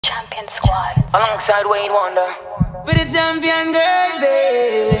champion squad. Alongside Wayne Wonder. For the champion girls,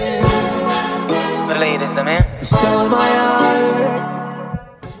 they The ladies, the man. stole my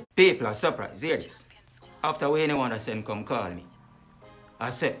heart. People are surprised, hear this. After Wayne Wonder send come call me, I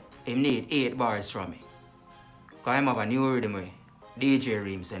said him need 8 bars from me. Cause him have a new rhythm way DJ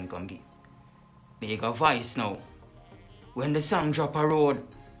Reem send come give. Me got voice now. When the song drop a road,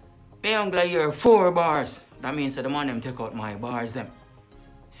 me only hear 4 bars. That means that the man them take out my bars them.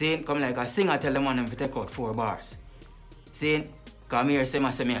 See, come like a singer tell the man them to take out 4 bars. See, cause me here say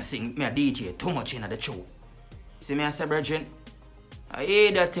me a sing, me a DJ too much in the show. See me I say, brethren, I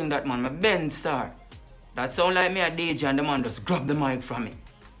hear that thing that man, my bend star. That sound like me a DJ and the man just grab the mic from me.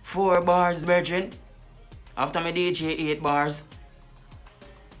 4 bars, brethren. After me DJ 8 bars.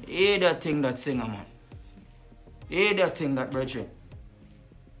 Hear that thing that singer, man. Hear that thing that, brethren.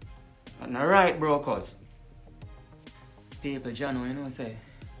 And right, bro, cuz. People, Jano, you know, say,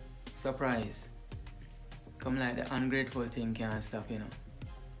 surprise. Come like the ungrateful thing can't stop, you know.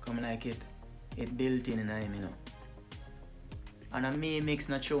 Come like it built in him, you know. And I me mix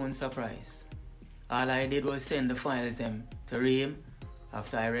not showing surprise. All I did was send the files them to Reem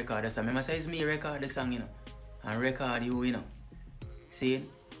after I record the song. Remember, say it's me record the song, you know, and record you, you know. See,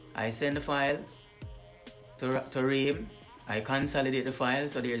 I send the files to Reem. I consolidate the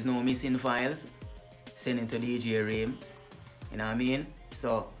files so there's no missing files. Send it to DJ Reem. You know what I mean?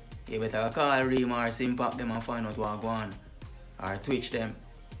 So, you better call Reem or Simpop them and find out what go on. Or Twitch them.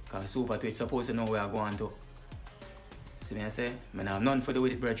 Because Supa Twitch supposed to know where I go on to. See me I say? I have none for do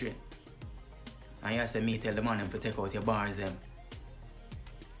with it, brethren. And you say me tell the man them to take out your bars them.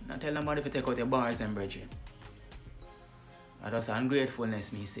 Not tell nobody to take out your bars them, brethren. That's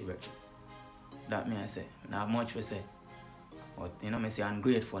ungratefulness me say, brethren. That me I say. I have much to say. But you know me say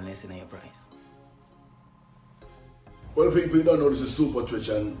ungratefulness in your price. Well, people don't know this is Supa Twitch,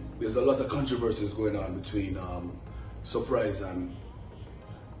 and there's a lot of controversies going on between Surpriz and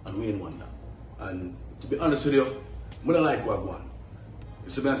Wayne Wonder. And to be honest with you, I don't like what one.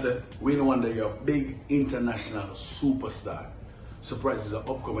 So I say, Wayne Wonder, you're a big international superstar. Surpriz is an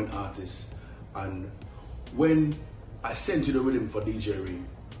upcoming artist. And when I sent you the rhythm for DJ Reem,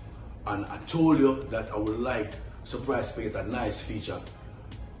 and I told you that I would like Surpriz to get a nice feature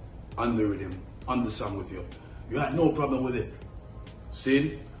on the rhythm, on the song with you, you had no problem with it.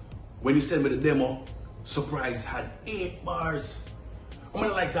 See, when you sent me the demo, Surpriz had 8 bars. I'm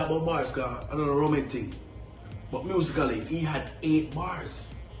gonna like that about bars because I don't know romantic thing. But musically, he had 8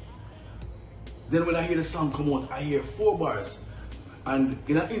 bars. Then when I hear the song come out, I hear 4 bars. And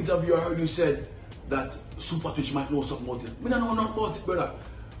in an interview I heard you said that Supa Twitch might know something about it. I don't know nothing about it, brother.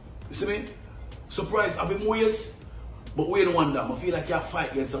 You see me? Surpriz, I've been more years. But Wayne Wonder, I feel like you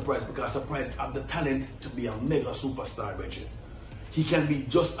fight against Surpriz because Surpriz have the talent to be a mega superstar, Bridget. He can be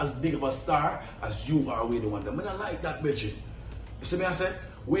just as big of a star as you are, Wayne Wonder. I don't like that, Bridget. You see me, I said?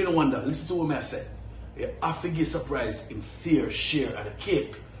 Wayne Wonder, listen to what I said. You have to give Surpriz in fair share of the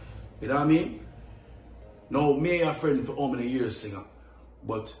cake. You know what I mean? Now, me and a friend for how many years, singer.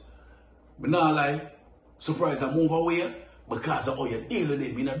 But, I not lie, Surpriz I move away because of how you deal with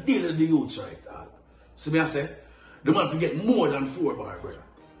them. You know, deal with the youths right, dog. See me, I said? The man can get more than 4 bars, brother.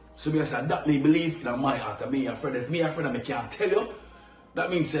 So me I say that me believe in my heart. And me a friend. If me a friend I can't tell you, that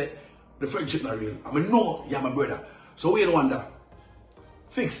means the friendship not real. I know you're my brother. So Wayne Wonder,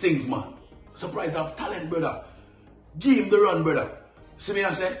 fix things, man. Surpriz have talent, brother. Give him the run, brother. See me I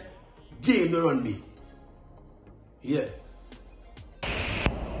say, give him the run, B. Yeah.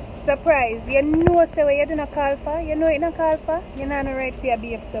 Surpriz, you know say what you do not call for, you know it not call for, you're not right for your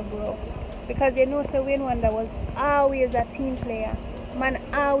BF so bro. Because you know say Wayne Wonder was always a team player. Man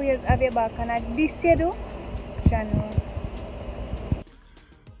always have your back, and at this you do, Jano.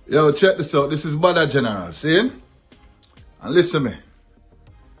 Yo, check this out. This is Badda General, see? And listen to me.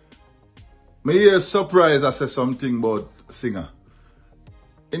 Me hear Surpriz I say something about singer.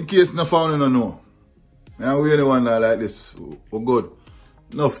 In case no found no know. And we the one that like this. We're good.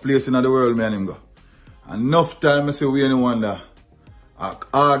 Enough place in the world me and him go. Enough time I say we the one that I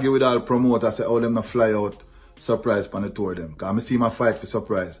argue with all promoters, say how them not fly out Surpriz on the tour them. Cause I see my fight for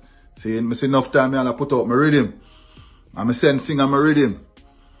Surpriz. See, I see enough time I put out my rhythm. And I send singer my rhythm.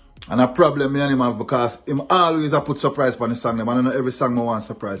 And a problem me and him have because him always put Surpriz on the song them. And I know every song I want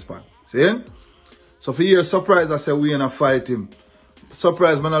Surpriz on. See? So for years Surpriz I say we ain't fight him.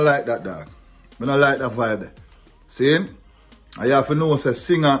 Surpriz, man, I like that dog. I don't like that vibe there. See? And you have to know say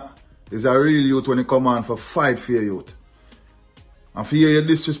singer is a real youth when he come on for fight for your youth. And for you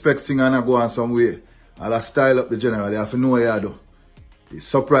disrespect singer and go on some way. I'll style up the general. You have to know what you do. It's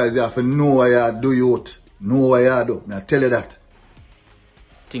Surpriz, you have to know what you do, youth. Know what you do. I tell you that.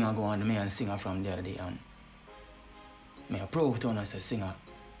 thing I go on to me and singer from the other day, and me a prove to us a singer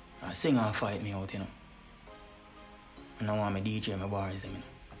fight me out, you know. And I want me DJ my bars them, you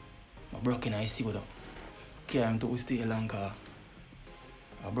know. I broke in my studio. Came to stay long car.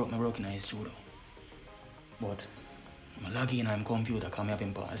 I broke in my studio. But I log in on my computer, come up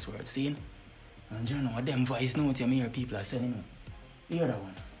in password, see? And you know, them voice note you hear people are saying, hear that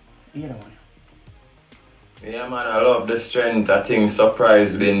one. Yeah, man, I love the strength. I think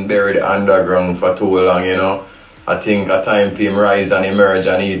Surpriz been buried underground for too long, you know. I think a time for him rise and emerge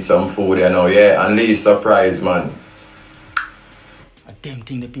and eat some food, you know. Yeah, and least Surpriz, man. Them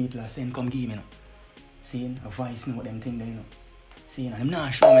thing the people are saying, come give me, you know. See, a voice note, them thing there, you know. See, and I'm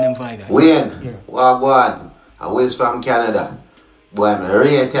not showing me them vibe. Wayne, Wagwan, I was from Canada. Boy, I'm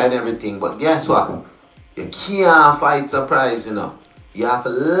rate and everything, but guess what? You can't fight Surpriz, you know. You have to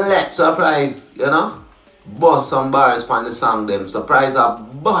let Surpriz, you know, bust some bars from the song them. Surpriz a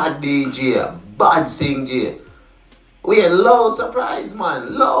bad DJ, bad sing J. Wayne, low Surpriz,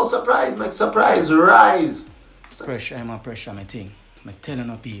 man. Low Surpriz, make Surpriz rise. Pressure, I'm a pressure, my thing. I'm telling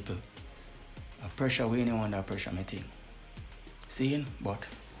the people. A pressure, we anyone that pressure, my thing. Seeing, but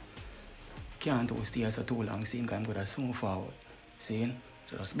can't do stay as too long, seeing, because I'm going to soon forward. Seeing,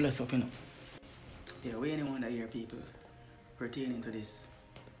 so just bless up, you know. Yeah, we anyone that hear people pertaining to this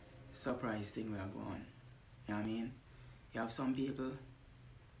Surpriz thing we are going. You know what I mean? You have some people,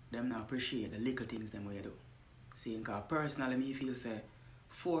 them not appreciate the little things them we do. Seeing, because personally, me feel say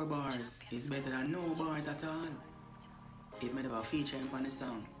 4 bars is better than no bars at all. If I never feature him on the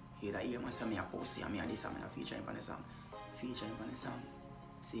song, he'd hear me say me a pussy and me a this and I feature him on the song. Feature him on the song.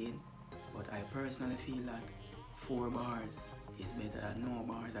 See? But I personally feel that 4 bars is better than no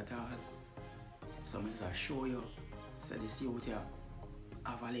bars at all. So I'm going to show you, so this youth here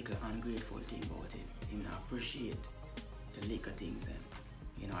have a little ungrateful thing about him. He not appreciate the little things then.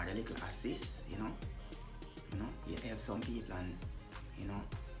 You know, or the little assists, you know. You help some people and, you know,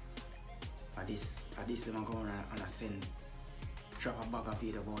 for this I'm going and I send drop a bag of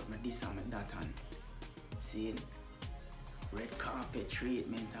video about me this and me that and see red carpet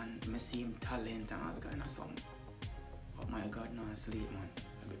treatment and me see him talent and all kind of something. But my God, no sleep, man.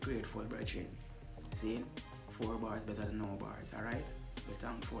 I be grateful, brethren. See, 4 bars better than no bars, alright? Be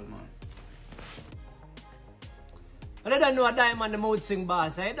thankful, man. But I don't know a Diamond the mood sing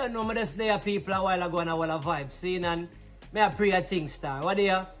boss. I don't know me just there people a while ago and a while of vibe. See, and me a pray a thing star. What do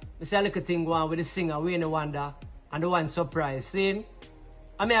you? Me see a little thing go on with the singer, Wayne Wonder, and the one Surpriz. See?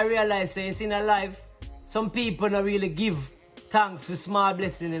 I mean, I realize, say, in a life, some people don't really give thanks for small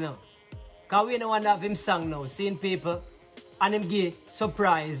blessing, you know. Because Wayne Wonder have him song now, seeing people, and him give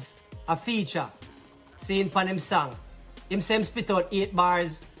Surpriz a feature, seeing pan him song. Him say him spit out 8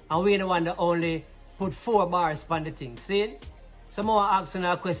 bars, and Wayne Wonder only put 4 bars pan the thing, see? So I want to ask you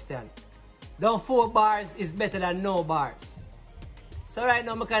a question. Don't 4 bars is better than no bars? So right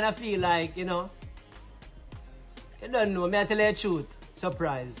now, I kind of feel like, you know, you don't know, I tell you the truth,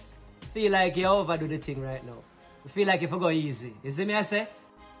 Surpriz. I feel like you overdo the thing right now. I feel like if you go easy. You see me I say?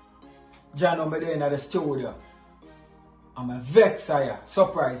 John, I'm there in the studio. I'm a vex here,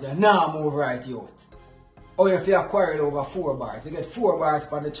 Surpriz, you now move right out. Or if you are quarreled over 4 bars, you get 4 bars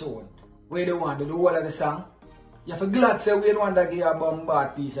for the tune. Where they want to do all of the song. You have to glad say we want to give a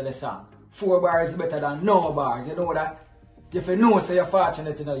bombard piece of the song. 4 bars is better than no bars, you know that? You have to know say you're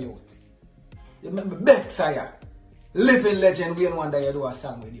fortunate in the youth. You remember vex here. Living legend Wayne Wonder you do a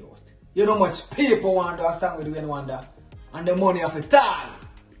song with youth. You know much people want to do a song with Wayne Wonder and the money of it all.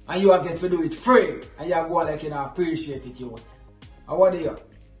 And you get to do it free. And you go like you know appreciate it youth. And what do you?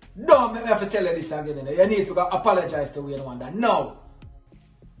 Don't make me have to tell you this again. You know? You need to go apologize to Wayne Wonder. No.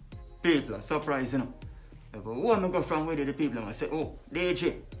 People are surprised, you know. But when I go from where the people I say, oh,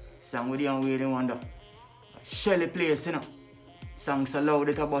 DJ, song with you and Wayne Wonder. Shelly place, you know. Song so loud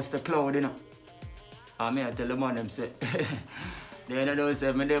it bust the cloud, you know. And me I tell the man them say, they don't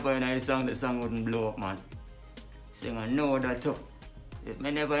say me never in a song, the song wouldn't blow up, man. Sing I know that too. If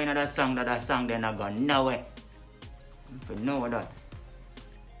me never in that song then I go nowhere. If you know that.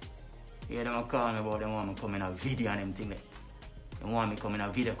 Yeah, them call me about them want me come in a video and them thing there. They want me come in a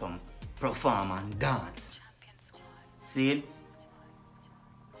video, come perform and dance. See?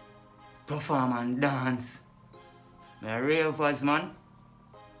 Perform and dance. Me a ravers, man.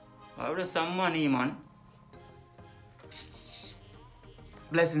 I do some money, man.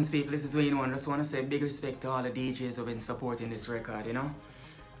 Blessings, people. This is Wayne Wonder. I just want to say big respect to all the DJs who have been supporting this record, you know.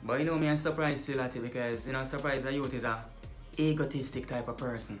 But you know me, I'm surprised still at it because, you know, Surpriz the youth is a egotistic type of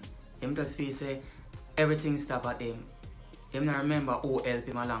person. Him just feel say everything stop at him. Him not remember who helped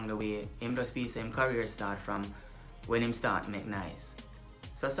him along the way. Him just feel say him career start from when him start make nice.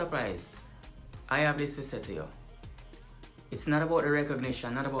 So Surpriz, I have this to say to you. It's not about the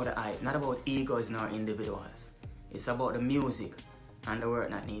recognition, not about the hype, not about egos nor individuals. It's about the music and the work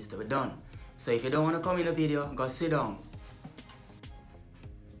that needs to be done. So if you don't want to come in the video, go sit down.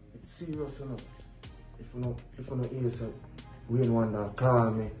 It's serious enough. If you know hear say Wayne Wonder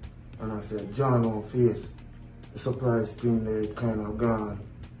call me and I say John on face, the Surpriz thing they kind of gone.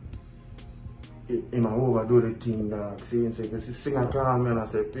 He might overdo the thing, dog. See, he say, because the singer call me and I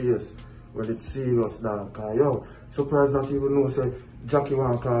say, face, well, it's serious, dog. Cause yo, Surpriz not even know, say, Jackie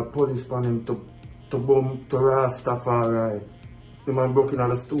want to call police on him to bomb to Rastafari. The man broke in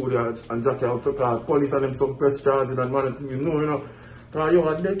the studio and Jackie have to call police on him some press charges and man, you know. Cause yo,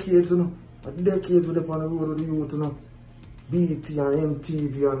 a decades, you know. A decades with them on the road with the youth, you know. BT and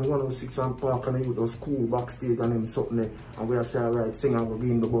MTV and 106 and Park and the youth was cool backstage and them something there. And we are say, alright, singer will be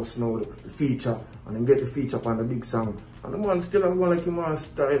in the bus now, the feature, and then get the feature on the big song. And the man still have one like him and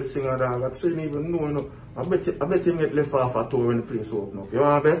style singer dog. I don't even know, you know. I bet him get left off a tour when the place open up. You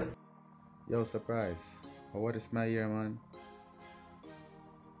want to bet? Yo, Surpriz. What is my year, man?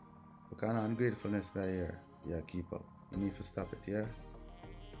 What kind of ungratefulness my year? Yeah, keep up. You need to stop it, yeah?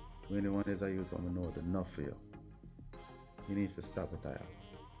 When the one is a youth, I know enough for you. You need to stop it,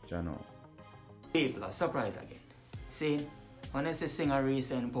 Jano. People are surprised again. See, when I see singer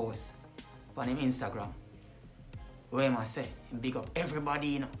recent post on him Instagram, where I say, big up everybody,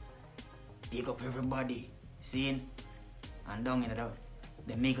 you know. Big up everybody. See? And down in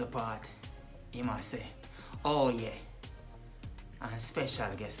the middle part, he must say, oh yeah. And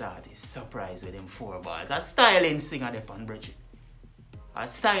special guest artist, Surpriz with him 4 bars. A styling singer there on Bridget. A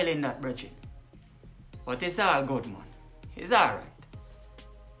styling that Bridget. But it's all good, man. It's alright.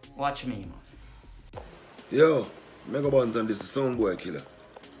 Watch me, man. Yo, Mega Banton, this is Sound Boy Killer.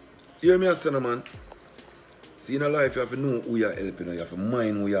 Hear me a say, man. See, in life, you have to know who you are helping. You have to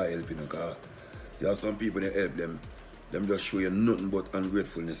mind who you are helping. Because you have some people that help them. Them just show you nothing but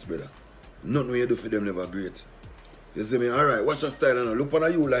ungratefulness, brother. Nothing what you do for them never great. You see me? Alright, watch your style now. Look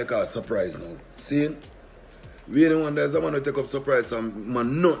on you like a Surpriz now. See? We ain't one there's a man who take up Surpriz and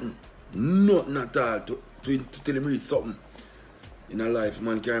man nothing. Nothing at all to tell him read something. In a life,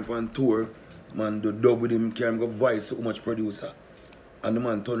 man carry him on tour, man do dub with him, carry him go voice so much producer. And the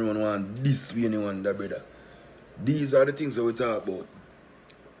man turn around and this way anyone that brother. These are the things that we talk about.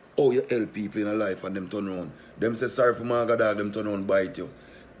 How you help people in a life and them turn around. Them say sorry for my dog, them turn around bite you.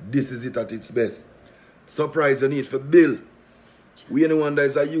 This is it at its best. Surpriz you need for bill. We anyone that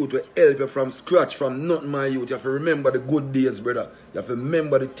is a youth will help you from scratch, from nothing my youth. You have to remember the good days, brother. You have to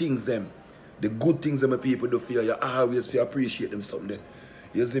remember the things them. The good things that my people do for you. You always feel appreciate them someday.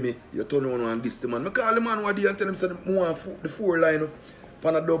 You see me? You turn around and this the man. I call the man one day and tell him say I want the 4 line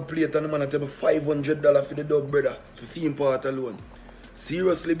on a dub plate and the man tell me $500 for the dub, brother. For theme part alone.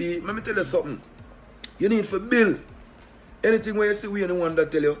 Seriously, B, let me tell you something. You need for bill. Anything where you see we anyone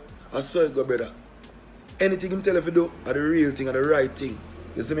that tell you, I saw it go, brother. Anything him tell you to do are the real thing, are the right thing.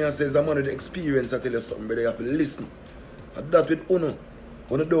 You see me, I say, I'm on the experience, I tell you something, brother. You have to listen. And that with Uno.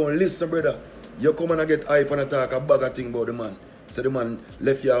 When you don't listen, brother, you come and get hype and talk a bag of thing about the man. So the man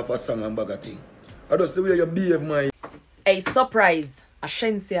left you off a song and bag of thing. I just the way you behave, man. A Surpriz, a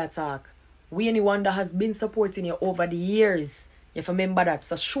Shenseea attack. Wayne Wonder has been supporting you over the years. You have to remember that,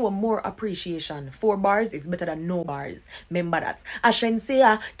 so show more appreciation. 4 bars is better than no bars. Remember that. A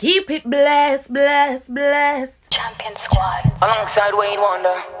Shenseea, keep it blessed, blessed, blessed. Champion squad. Alongside Wayne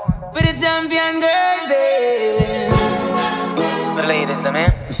Wonder. For the champion girls, they The ladies, the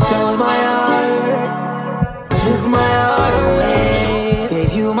man. stole my heart, took my heart away,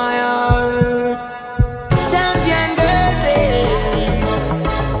 gave you my heart. Champion girls, they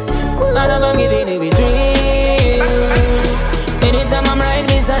all of them giving it between. Anytime I'm right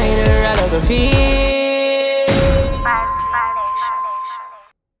beside her, I love her feel.